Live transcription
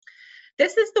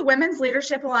This is the Women's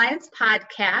Leadership Alliance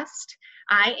podcast.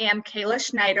 I am Kayla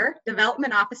Schneider,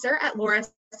 Development Officer at Loras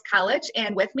College,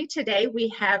 and with me today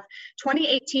we have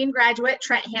 2018 graduate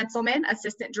Trent Hanselman,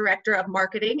 Assistant Director of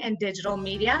Marketing and Digital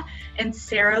Media, and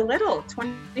Sarah Little,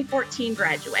 2014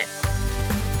 graduate.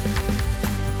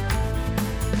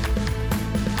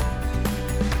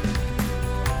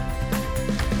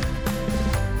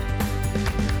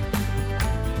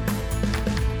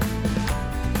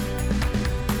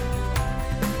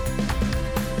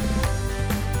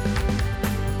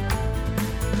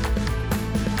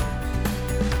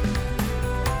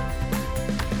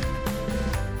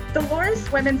 The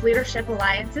Loras Women's Leadership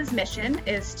Alliance's mission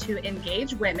is to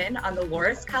engage women on the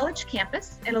Loras College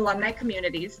campus and alumni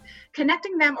communities,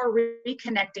 connecting them or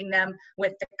reconnecting them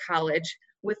with the college,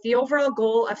 with the overall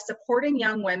goal of supporting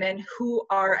young women who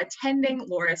are attending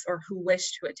Loras or who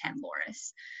wish to attend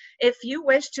Loras. If you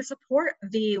wish to support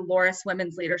the Loras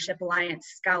Women's Leadership Alliance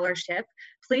scholarship,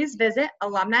 please visit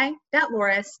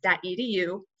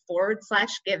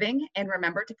alumni.loras.edu/giving, and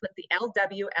remember to put the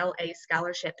LWLA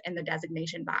scholarship in the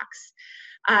designation box.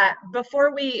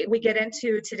 Before we get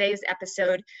into today's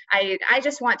episode, I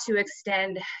just want to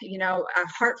extend, a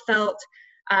heartfelt,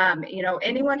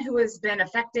 anyone who has been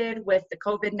affected with the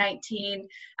COVID-19,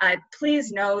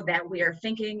 please know that we are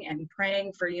thinking and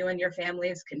praying for you and your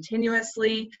families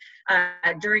continuously.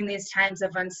 During these times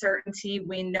of uncertainty,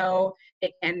 we know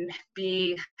it can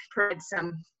provide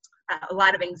a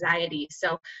lot of anxiety.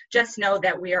 So just know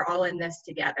that we are all in this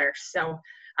together. So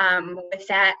with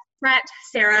that, Trent,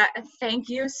 Sarah, thank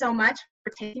you so much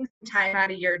for taking some time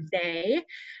out of your day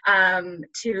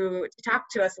to talk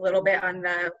to us a little bit on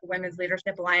the Women's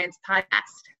Leadership Alliance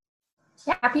podcast.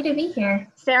 Yeah, happy to be here.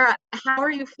 Sarah, how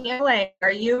are you feeling? Are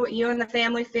you and the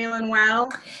family feeling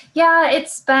well? Yeah,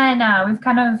 it's been, we've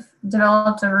kind of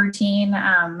developed a routine.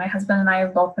 My husband and I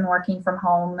have both been working from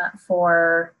home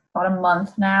for about a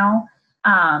month now.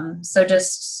 So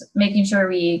just making sure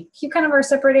we keep kind of our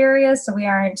separate areas so we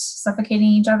aren't suffocating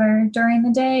each other during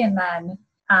the day, and then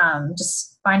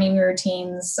just finding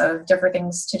routines of different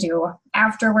things to do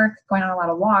after work, going on a lot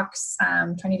of walks,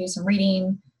 trying to do some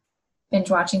reading, binge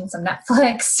watching some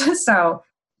Netflix. So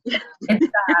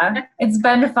it's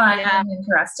been fun and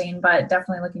interesting, but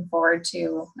definitely looking forward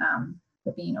to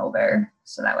it being over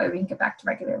so that way we can get back to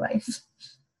regular life.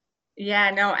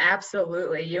 Yeah, no,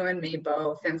 absolutely. You and me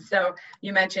both. And so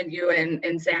you mentioned you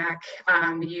and Zach,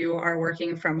 you are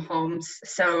working from home.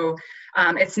 So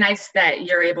it's nice that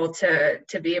you're able to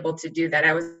be able to do that.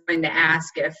 I was going to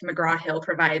ask if McGraw-Hill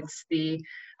provides the,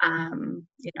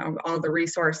 all the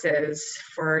resources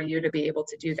for you to be able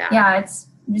to do that. Yeah, it's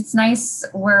nice.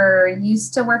 We're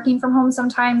used to working from home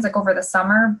sometimes, like over the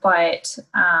summer, but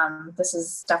this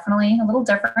is definitely a little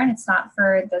different. It's not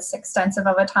for this extensive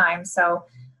of a time. So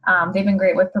they've been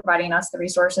great with providing us the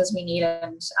resources we need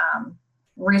and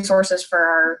resources for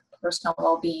our personal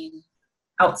well-being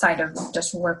outside of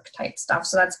just work type stuff.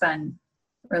 So that's been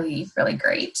really, really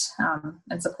great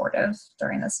and supportive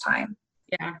during this time.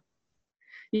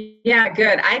 Yeah,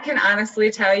 good. I can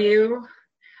honestly tell you,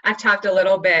 I've talked a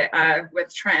little bit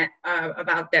with Trent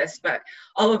about this, but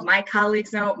all of my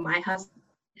colleagues know my husband.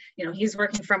 He's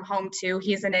working from home too.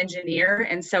 He's an engineer.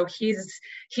 And so he's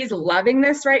loving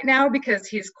this right now because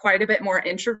he's quite a bit more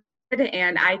introverted.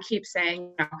 And I keep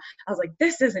saying, I was like,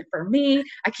 this isn't for me.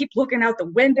 I keep looking out the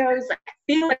windows. I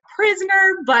feel like a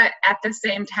prisoner, but at the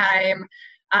same time,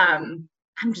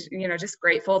 I'm just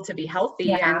grateful to be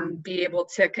healthy and be able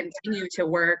to continue to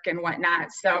work and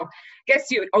whatnot. So I guess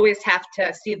you always have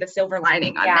to see the silver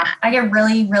lining on that. I get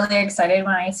really, really excited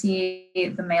when I see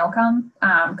the mail come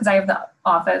because I have the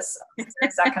office.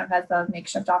 That kind of has the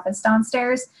makeshift office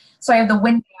downstairs. So I have the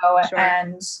window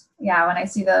and when I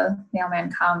see the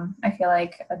mailman come, I feel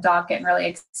like a dog getting really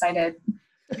excited.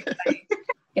 I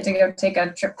get to go take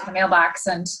a trip to the mailbox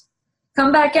and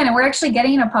come back in, and we're actually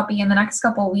getting a puppy in the next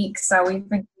couple of weeks. So we've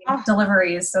been getting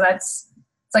deliveries. So it's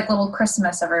like little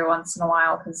Christmas every once in a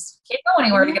while because you can't go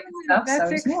anywhere to get the stuff. So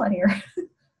just mail it here.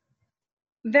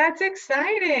 That's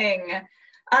exciting.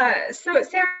 So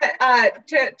Sarah,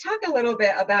 to talk a little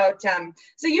bit about,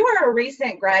 so you are a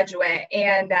recent graduate,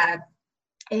 and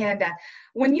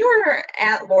when you were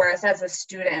at Loras as a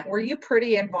student, were you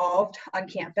pretty involved on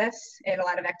campus in a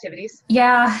lot of activities?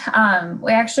 Yeah,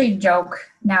 we actually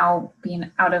joke now, being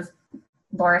out of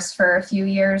Loras for a few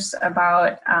years,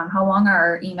 about how long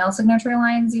our email signature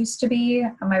lines used to be,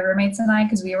 my roommates and I,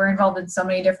 because we were involved in so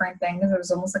many different things. It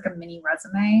was almost like a mini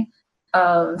resume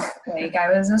of, like,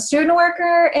 I was a student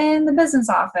worker in the business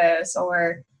office,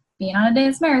 or being on a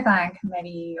dance marathon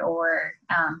committee, or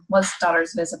was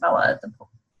Daughters of Isabella at the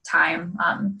time,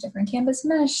 different campus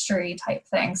ministry type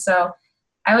things. So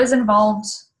I was involved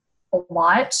a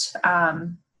lot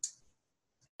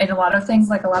in a lot of things,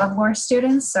 like a lot of Loras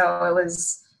students. So it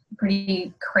was a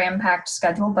pretty cram-packed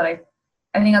schedule, but I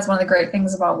think that's one of the great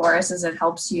things about Loras is it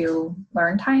helps you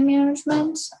learn time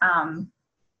management.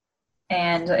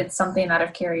 And it's something that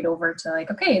I've carried over to like,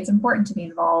 okay, it's important to be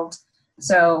involved.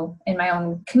 So in my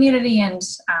own community and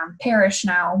parish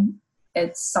now,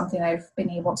 it's something I've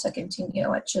been able to continue,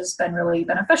 which has been really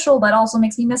beneficial, but also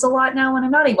makes me miss a lot now when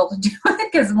I'm not able to do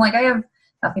it because I'm like, I have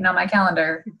nothing on my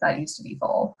calendar that used to be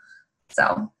full.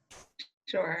 So.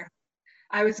 Sure.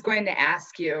 I was going to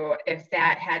ask you if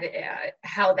that had,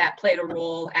 how that played a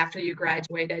role after you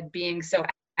graduated, being so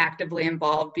actively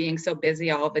involved, being so busy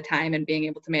all the time and being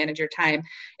able to manage your time,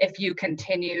 if you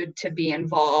continued to be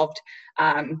involved,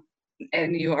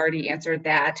 and you already answered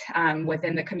that,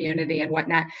 within the community and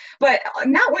whatnot, but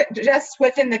not just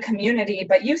within the community,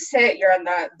 but you say you're on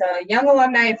the Young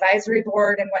Alumni Advisory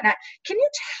Board and whatnot. Can you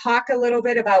talk a little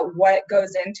bit about what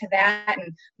goes into that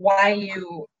and why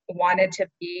you wanted to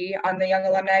be on the Young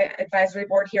Alumni Advisory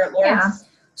Board here at Loras? Yeah.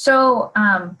 So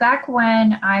back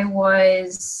when I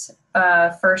was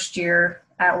first year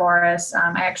at Loras,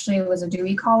 I actually was a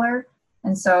Dewey caller.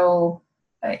 And so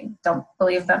I don't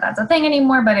believe that that's a thing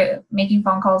anymore, but making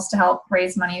phone calls to help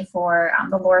raise money for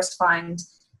the Loras Fund.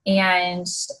 And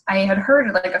I had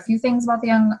heard like a few things about the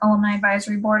Young Alumni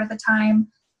Advisory Board at the time,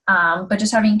 but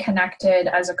just having connected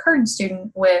as a current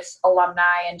student with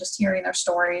alumni and just hearing their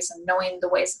stories and knowing the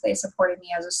ways that they supported me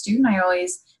as a student,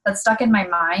 that stuck in my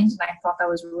mind, and I thought that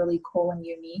was really cool and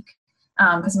unique.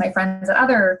 Because my friends at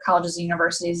other colleges and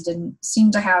universities didn't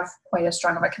seem to have quite as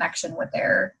strong of a connection with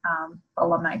their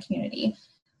alumni community.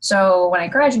 So when I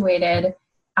graduated,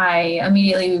 I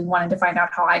immediately wanted to find out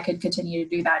how I could continue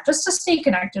to do that, just to stay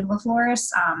connected with Loras,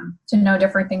 to know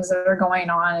different things that are going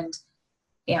on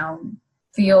and,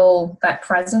 feel that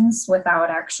presence without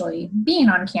actually being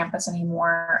on campus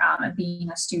anymore and being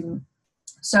a student.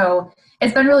 So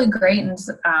it's been really great, and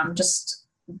just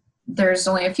there's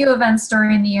only a few events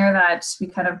during the year that we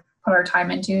kind of put our time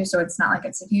into, so it's not like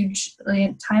it's a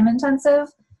hugely time intensive,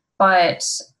 but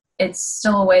it's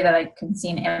still a way that I can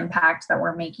see an impact that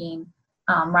we're making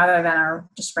rather than our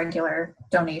just regular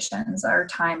donations, our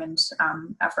time and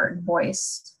effort and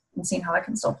voice, and seeing how that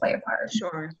can still play a part.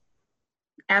 Sure.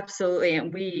 Absolutely.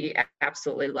 And we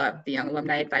absolutely love the Young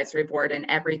Alumni Advisory Board and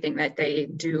everything that they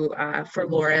do for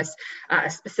Loras,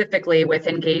 specifically with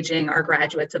engaging our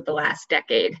graduates of the last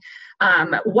decade.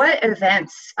 What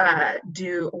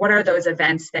are those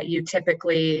events that you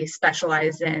typically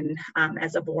specialize in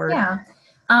as a board? Yeah.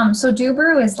 So Do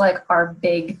Brew is like our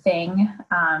big thing.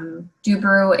 Do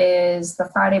Brew is the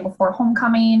Friday before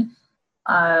homecoming.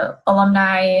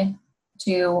 Alumni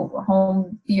do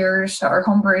home beers or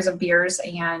home brews of beers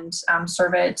and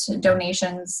serve it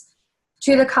donations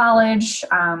to the college,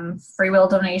 free will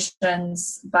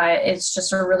donations, but it's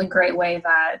just a really great way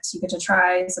that you get to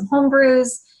try some home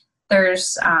brews.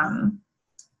 There's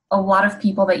a lot of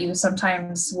people that you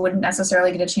sometimes wouldn't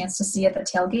necessarily get a chance to see at the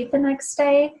tailgate the next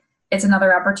day. It's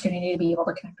another opportunity to be able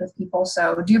to connect with people.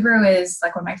 So Do Brew is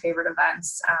like one of my favorite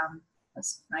events.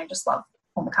 I just love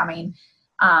homecoming.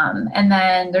 And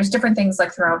then there's different things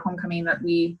like throughout homecoming that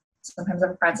we sometimes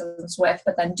have a presence with,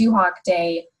 but then Do Hawk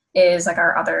Day is like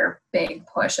our other big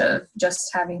push of just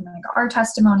having like our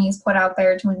testimonies put out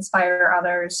there to inspire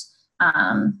others,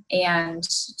 and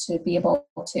to be able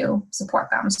to support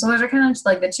them. So those are kind of just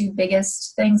like the two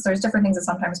biggest things. There's different things that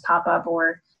sometimes pop up,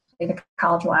 or the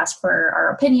college will ask for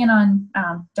our opinion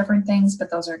on different things,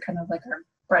 but those are kind of like our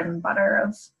bread and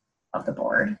butter of the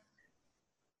board.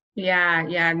 Yeah,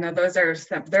 no,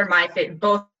 they're my favorite.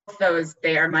 Both those,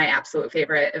 they are my absolute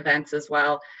favorite events as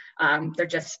well. They're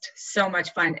just so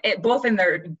much fun, both in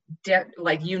their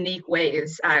unique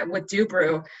ways. With Do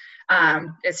Brew,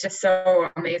 it's just so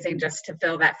amazing just to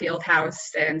fill that field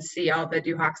house and see all the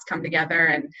Do Hawks come together,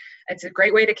 and it's a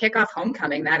great way to kick off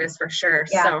homecoming, that is for sure.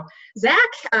 Yeah. So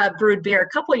Zach brewed beer a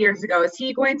couple years ago. Is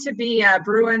he going to be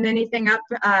brewing anything up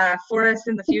for us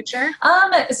in the future?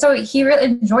 So he really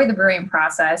enjoyed the brewing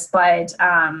process, but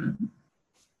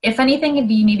if anything, it'd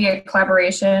be maybe a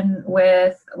collaboration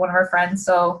with one of our friends.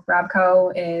 So Rob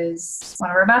Coe is one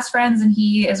of our best friends, and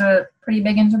he is pretty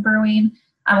big into brewing.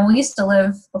 We used to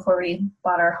live, before we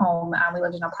bought our home, we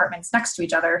lived in apartments next to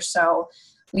each other, so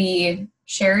we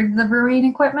shared the brewing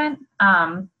equipment.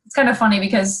 It's kind of funny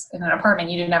because in an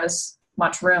apartment you didn't have as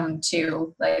much room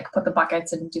to like put the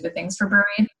buckets and do the things for brewing.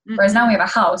 Mm-hmm. Whereas now we have a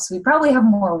house, we probably have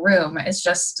more room. It's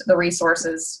just the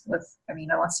resources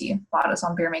unless you bought us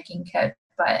own beer making kit.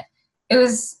 But it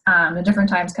was at different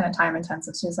times kind of time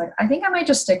intensive. So he was like, I think I might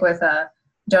just stick with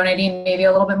donating maybe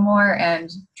a little bit more and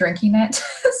drinking it.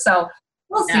 So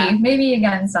we'll see, maybe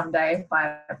again someday,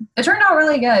 but it turned out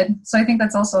really good. So I think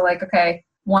that's also like, okay,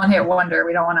 one hit wonder.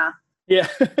 We don't want to,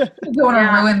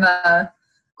 ruin the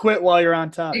quit while you're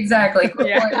on top. Exactly.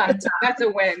 That's a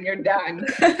win. You're done.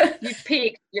 You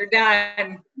peaked. You're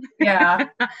done. Yeah.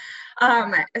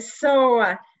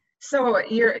 So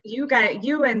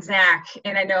you and Zach,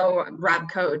 and I know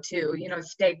Rob Coe too,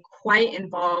 stay quite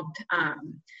involved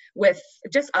with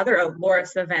just other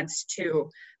Loras events too.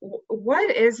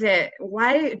 What is it?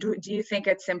 Why do you think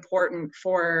it's important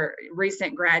for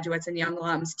recent graduates and young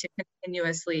alums to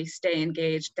continuously stay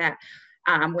engaged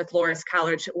with Loras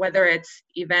College, whether it's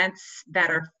events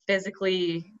that are physical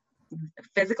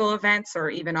events or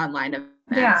even online events?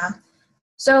 Yeah.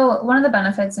 So one of the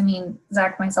benefits,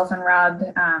 Zach, myself, and Rob,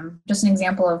 just an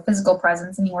example of physical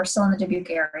presence. We're still in the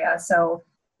Dubuque area. So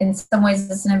in some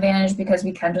ways it's an advantage because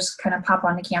we can just kind of pop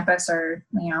onto campus or,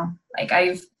 like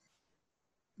I've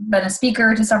been a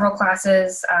speaker to several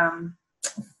classes,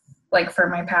 like for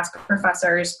my past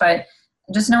professors, but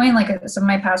just knowing like some of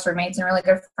my past roommates and really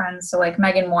good friends. So like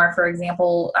Megan Moore, for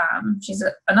example, she's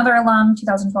another alum,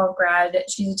 2012 grad.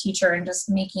 She's a teacher and just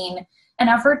making an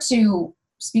effort to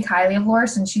speak highly of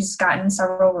Loras, and she's gotten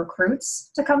several recruits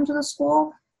to come to the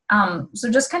school. So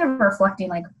just kind of reflecting,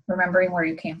 like remembering where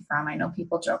you came from. I know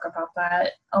people joke about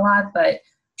that a lot, but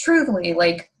truthfully,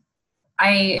 like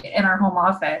in our home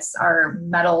office, our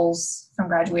medals from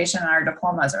graduation and our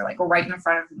diplomas are like right in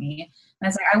front of me. And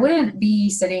it's like, I wouldn't be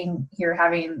sitting here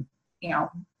having,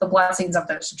 the blessings of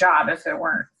this job if it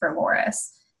weren't for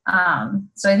Loras.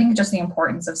 So I think just the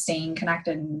importance of staying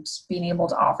connected and being able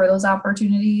to offer those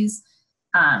opportunities.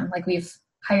 Like we've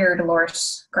hired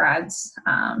Loras grads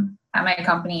at my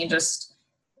company just,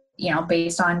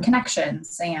 based on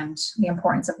connections and the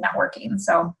importance of networking.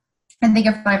 So I think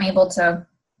if I'm able to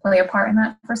play a part in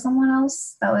that for someone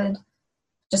else, that would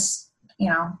just,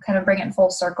 kind of bring it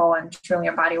full circle and truly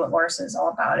embody what Loras is all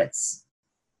about. It's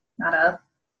not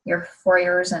you're 4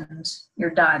 years and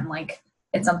you're done. Like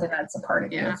it's something that's a part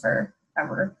of you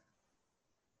forever.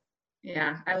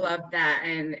 Yeah, I love that.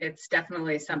 And it's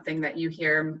definitely something that you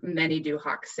hear many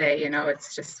Duhawks say,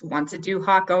 it's just once a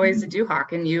Duhawk, always a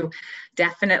Duhawk. And you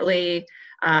definitely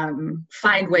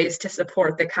find ways to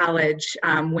support the college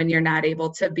when you're not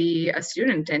able to be a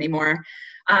student anymore,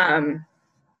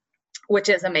 which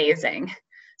is amazing.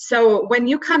 So when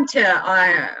you come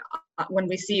to, when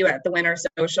we see you at the Winter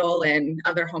Social and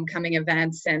other homecoming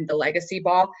events and the Legacy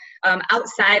Ball,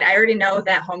 outside, I already know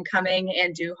that homecoming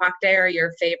and Duhawk Day are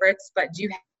your favorites, but do you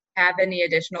have any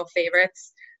additional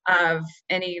favorites of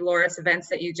any Loras events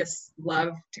that you just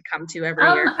love to come to every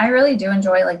year? I really do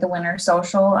enjoy like the Winter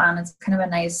Social. It's kind of a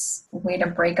nice way to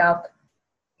break up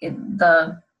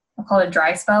I'll call it a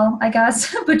dry spell, I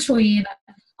guess, between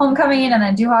homecoming and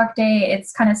then Duhawk Day.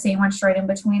 It's kind of sandwiched right in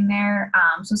between there.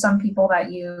 So some people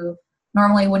that you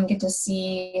normally wouldn't get to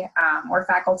see, or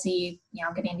faculty,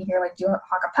 getting to hear like Duhawk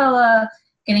Acapella,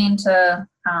 getting to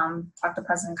talk to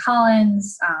President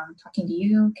Collins, talking to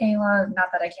you, Kayla. Not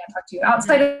that I can't talk to you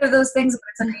outside of those things,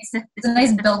 but it's a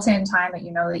nice built-in time that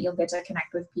that you'll get to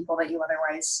connect with people that you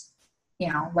otherwise,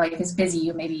 life is busy,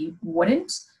 you maybe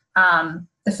wouldn't.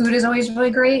 The food is always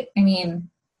really great.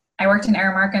 I worked in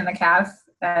Aramark in the CAF,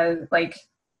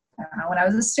 when I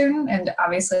was a student, and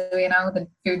obviously, the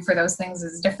food for those things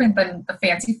is different than the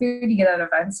fancy food you get at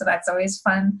events. So that's always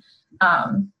fun.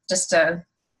 Just to,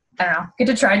 get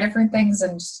to try different things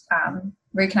and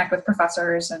reconnect with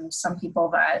professors and some people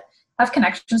that have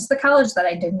connections to the college that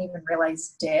I didn't even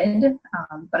realize did.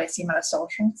 But I see them at a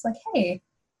social. It's like, hey,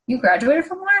 you graduated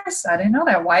from Loras? I didn't know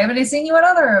that. Why haven't I seen you at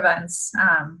other events?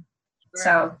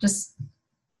 So just,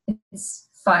 it's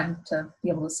fun to be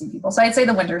able to see people. So I'd say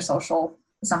the Winter Social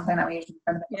is something that we usually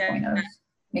try to make a point of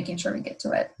making sure we get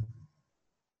to it.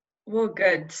 Well,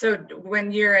 good. So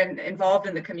when you're involved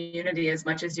in the community as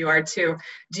much as you are too,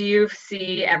 do you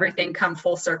see everything come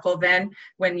full circle then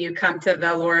when you come to the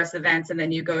Loras events and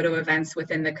then you go to events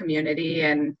within the community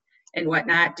and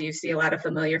whatnot? Do you see a lot of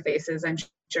familiar faces, I'm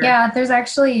sure? Yeah,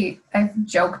 I've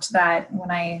joked that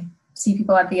when I see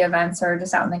people at the events or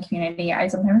just out in the community, I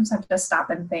sometimes have to stop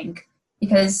and think,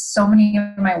 because so many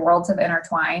of my worlds have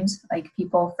intertwined, like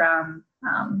people from,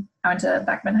 I went to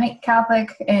Beckman Heights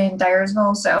Catholic in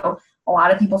Dyersville, so a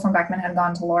lot of people from Beckman had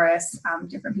gone to Loras,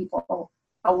 different people,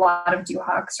 a lot of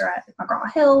Duhawks are at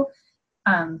McGraw-Hill.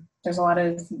 There's a lot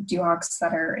of Duhawks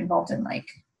that are involved in like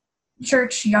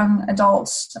church, young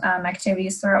adult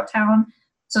activities throughout town.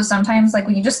 So sometimes like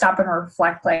when you just stop and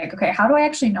reflect, like, okay, how do I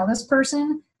actually know this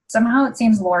person? Somehow it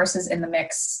seems Loras is in the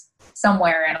mix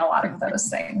somewhere in a lot of those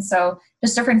things. So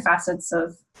just different facets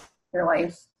of your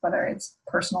life, whether it's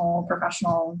personal,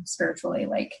 professional, spiritually,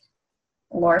 like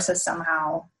Loras is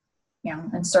somehow,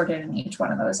 inserted in each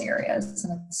one of those areas.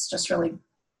 And it's just really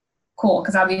cool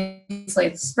because obviously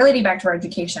it's relating back to our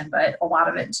education, but a lot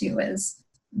of it too is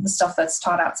the stuff that's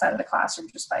taught outside of the classroom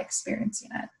just by experiencing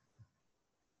it.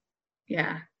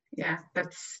 Yeah,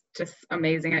 that's just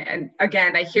amazing. And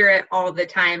again, I hear it all the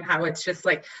time, how it's just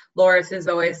like Loras is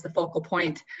always the focal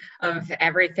point of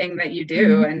everything that you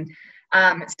do. And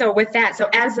so with that,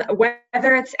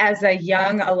 whether it's as a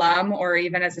young alum or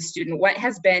even as a student, what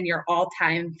has been your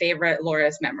all-time favorite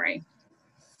Loras memory?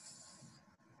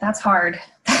 That's hard.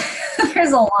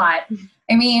 There's a lot.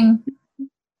 I mean,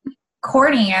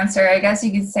 corny answer, I guess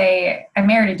you could say I'm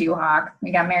married to Duhawk.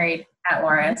 We got married at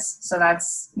Loras. So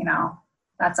that's,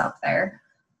 that's up there.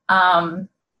 I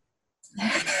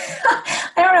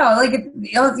don't know, like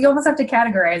you almost have to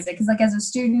categorize it because like as a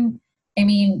student, I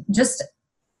mean, just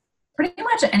pretty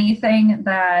much anything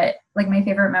that like my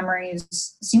favorite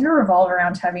memories seem to revolve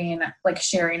around having like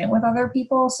sharing it with other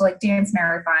people. So like dance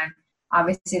marathon,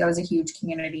 obviously that was a huge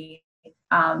community,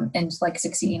 and like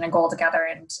succeeding a goal together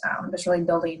and just really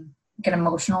building like an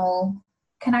emotional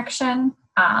connection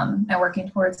and working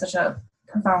towards such a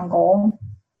profound goal.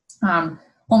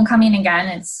 Homecoming, again,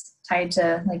 it's tied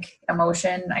to like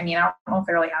emotion. I mean, I don't know if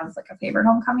I really have like a favorite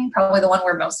homecoming, probably the one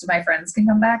where most of my friends can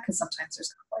come back because sometimes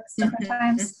there's conflicts different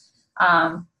times.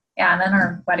 Yeah, and then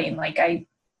our wedding, like I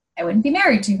wouldn't be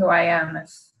married to who I am if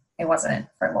it wasn't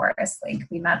for Loras. Like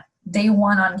we met day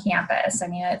one on campus. I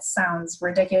mean, it sounds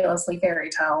ridiculously fairy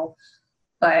tale,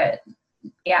 but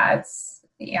yeah, it's,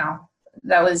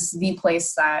 that was the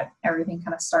place that everything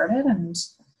kind of started, and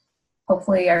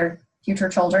hopefully our future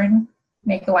children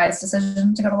make the wise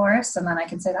decision to go to Loras, and then I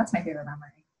can say that's my favorite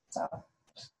memory. So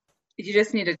you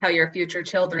just need to tell your future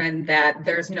children that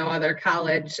there's no other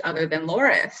college other than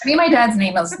Loras. I mean, my dad's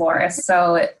name is Loras,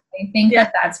 so I think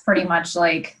that's pretty much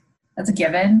like, that's a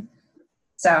given.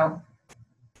 So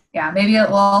yeah, maybe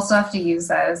we'll also have to use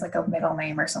that as like a middle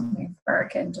name or something for our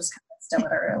kid, just kind of instill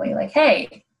it early. Like,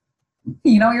 hey,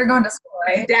 you're going to school,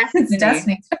 right? It's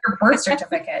destiny. It's your birth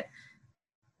certificate.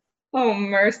 Oh,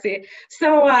 mercy.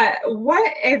 So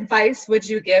what advice would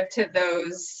you give to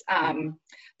those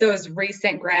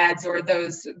recent grads or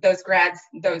those grads,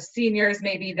 those seniors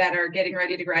maybe that are getting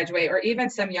ready to graduate, or even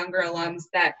some younger alums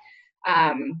that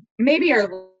maybe are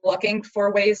looking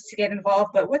for ways to get involved,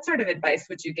 but what sort of advice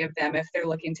would you give them if they're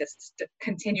looking to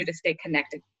continue to stay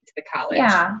connected to the college?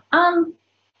 Yeah.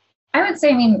 I would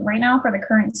say, I mean, right now for the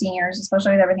current seniors,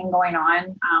 especially with everything going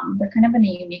on, they're kind of in a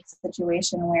unique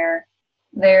situation where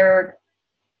they're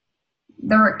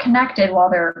connected while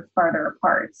they're farther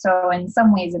apart. So in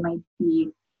some ways it might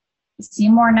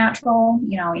seem more natural,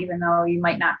 even though you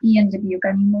might not be in Dubuque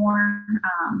anymore,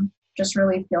 just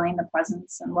really feeling the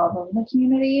presence and love of the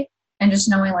community and just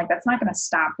knowing like that's not going to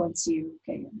stop once you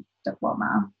get your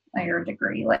diploma or your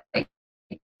degree. Like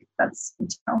that's,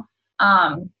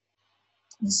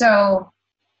 so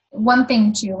one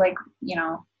thing too, like,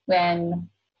 when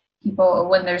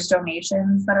there's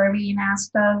donations that are being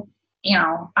asked of,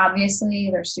 obviously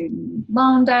there's student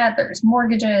loan debt, there's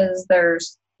mortgages,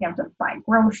 you have to buy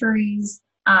groceries.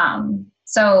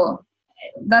 So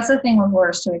that's the thing with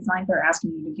Loras too. It's not like they're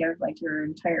asking you to give like your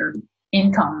entire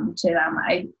income to them.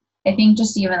 I think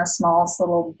just even a small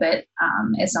little bit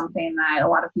is something that a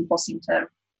lot of people seem to have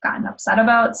gotten upset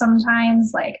about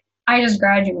sometimes. Like, I just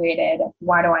graduated,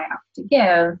 why do I have to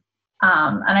give?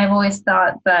 And I've always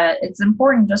thought that it's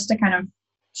important just to kind of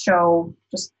show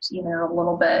just either a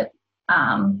little bit,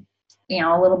 a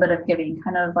little bit of giving,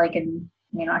 kind of like, and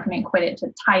you're not going to equate it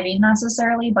to tithing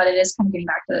necessarily, but it is kind of getting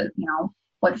back to,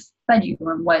 what fed you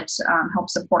and what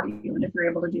helped support you. And if you're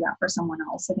able to do that for someone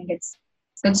else, I think it's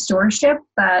good stewardship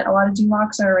that a lot of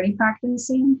DUHOCs are already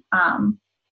practicing.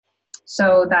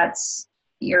 So that's,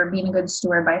 you're being a good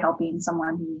steward by helping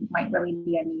someone who might really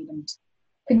be in need and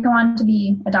could go on to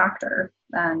be a doctor.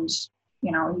 And,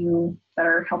 you that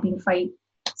are helping fight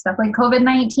stuff like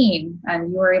COVID-19,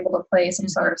 and you were able to play some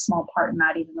sort of small part in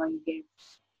that, even though you gave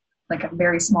like a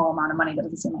very small amount of money that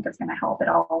doesn't seem like it's going to help. It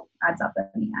all adds up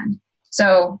in the end.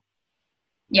 So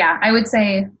yeah, I would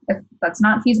say if that's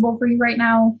not feasible for you right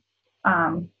now,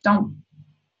 don't,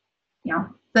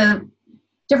 the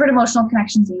different emotional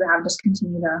connections that you have, just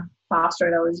continue to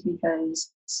foster those,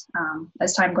 because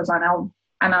as time goes on,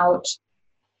 I'm out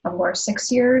of Loras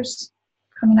 6 years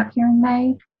coming up here in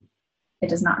May. It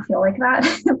does not feel like that.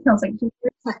 It feels like 2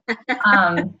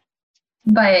 years.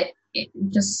 But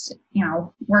just,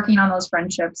 working on those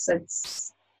friendships,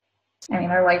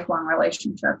 they're lifelong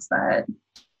relationships that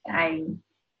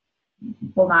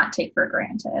will not take for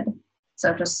granted.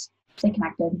 So just stay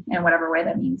connected in whatever way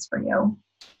that means for you.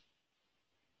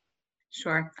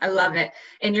 Sure. I love it.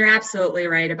 And you're absolutely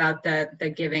right about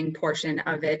the giving portion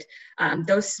of it.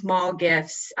 Those small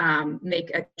gifts make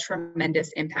a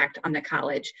tremendous impact on the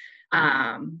college.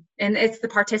 And it's the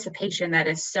participation that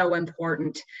is so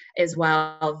important as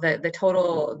well.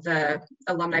 The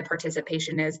alumni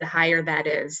participation is, the higher that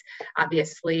is,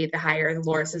 obviously the higher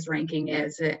Loris's ranking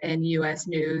is in U.S.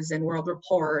 News and World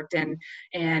Report, and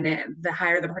the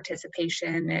higher the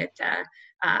participation, it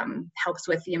helps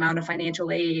with the amount of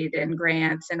financial aid and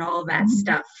grants and all of that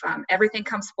stuff. Everything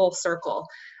comes full circle.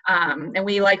 And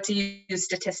we like to use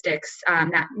statistics,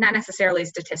 not necessarily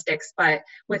statistics, but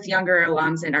with younger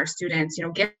alums and our students,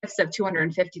 gifts of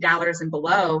 $250 and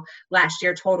below last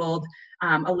year totaled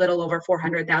a little over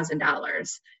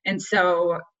 $400,000. And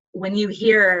so when you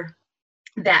hear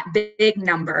that big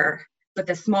number, but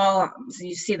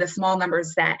you see the small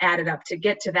numbers that added up to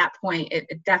get to that point,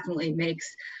 it definitely makes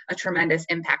a tremendous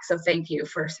impact. So thank you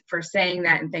for saying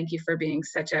that, and thank you for being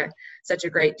such a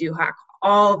great Duhawk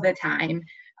all the time.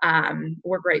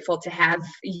 We're grateful to have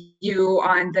you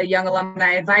on the Young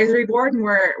Alumni Advisory Board, and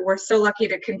we're so lucky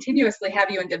to continuously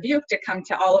have you in Dubuque to come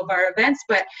to all of our events.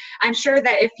 But I'm sure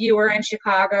that if you were in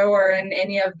Chicago or in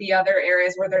any of the other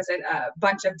areas where there's a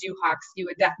bunch of Duhawks, you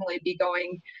would definitely be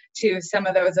going to some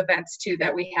of those events too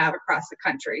that we have across the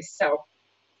country. So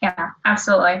yeah,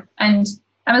 absolutely. And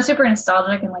I'm a super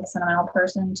nostalgic and sentimental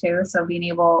person too. So being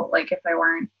able, if I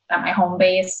weren't at my home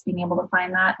base, being able to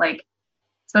find that,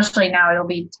 especially now, it'll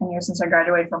be 10 years since I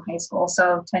graduated from high school.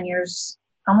 So 10 years,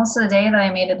 almost to the day that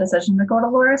I made a decision to go to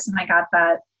Loris, and I got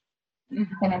that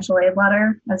financial aid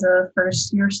letter as a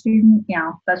first year student.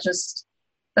 That's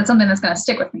something that's going to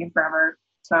stick with me forever.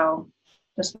 So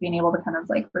just being able to kind of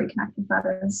reconnect with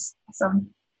that is awesome.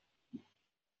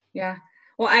 Yeah.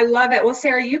 Well, I love it. Well,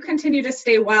 Sarah, you continue to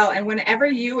stay well. And whenever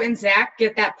you and Zach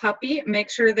get that puppy, make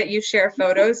sure that you share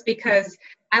photos, because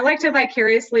I like to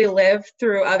vicariously live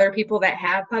through other people that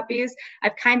have puppies.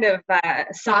 I've kind of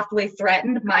softly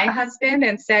threatened my husband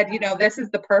and said, this is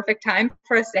the perfect time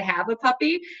for us to have a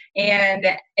puppy. And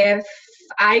if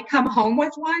I come home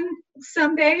with one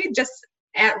someday, just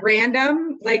at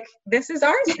random, this is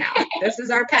ours now. This is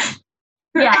our pet.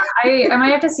 Yeah, I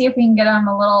might have to see if we can get him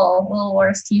a little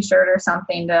Loris t-shirt or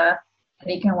something that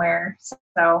he can wear,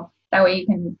 so that way you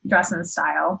can dress in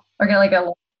style, or get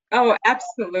a. Oh,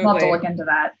 absolutely. We'll have to look into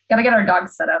that. Gotta get our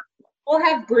dogs set up. We'll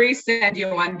have Bree send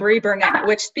you one, Bree Burnett.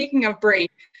 Which, speaking of Bree,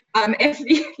 if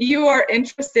you are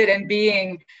interested in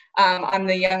being on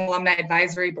the Young Alumni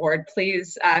Advisory Board,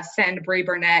 please send Bree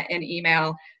Burnett an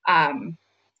email.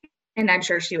 And I'm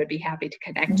sure she would be happy to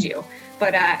connect you.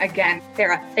 But again,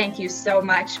 Sarah, thank you so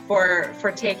much for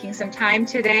taking some time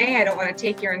today. I don't want to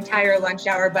take your entire lunch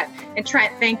hour, and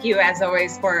Trent, thank you as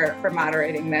always for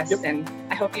moderating this. Yep. And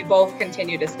I hope you both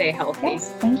continue to stay healthy.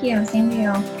 Yes, thank you. Same to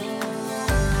you.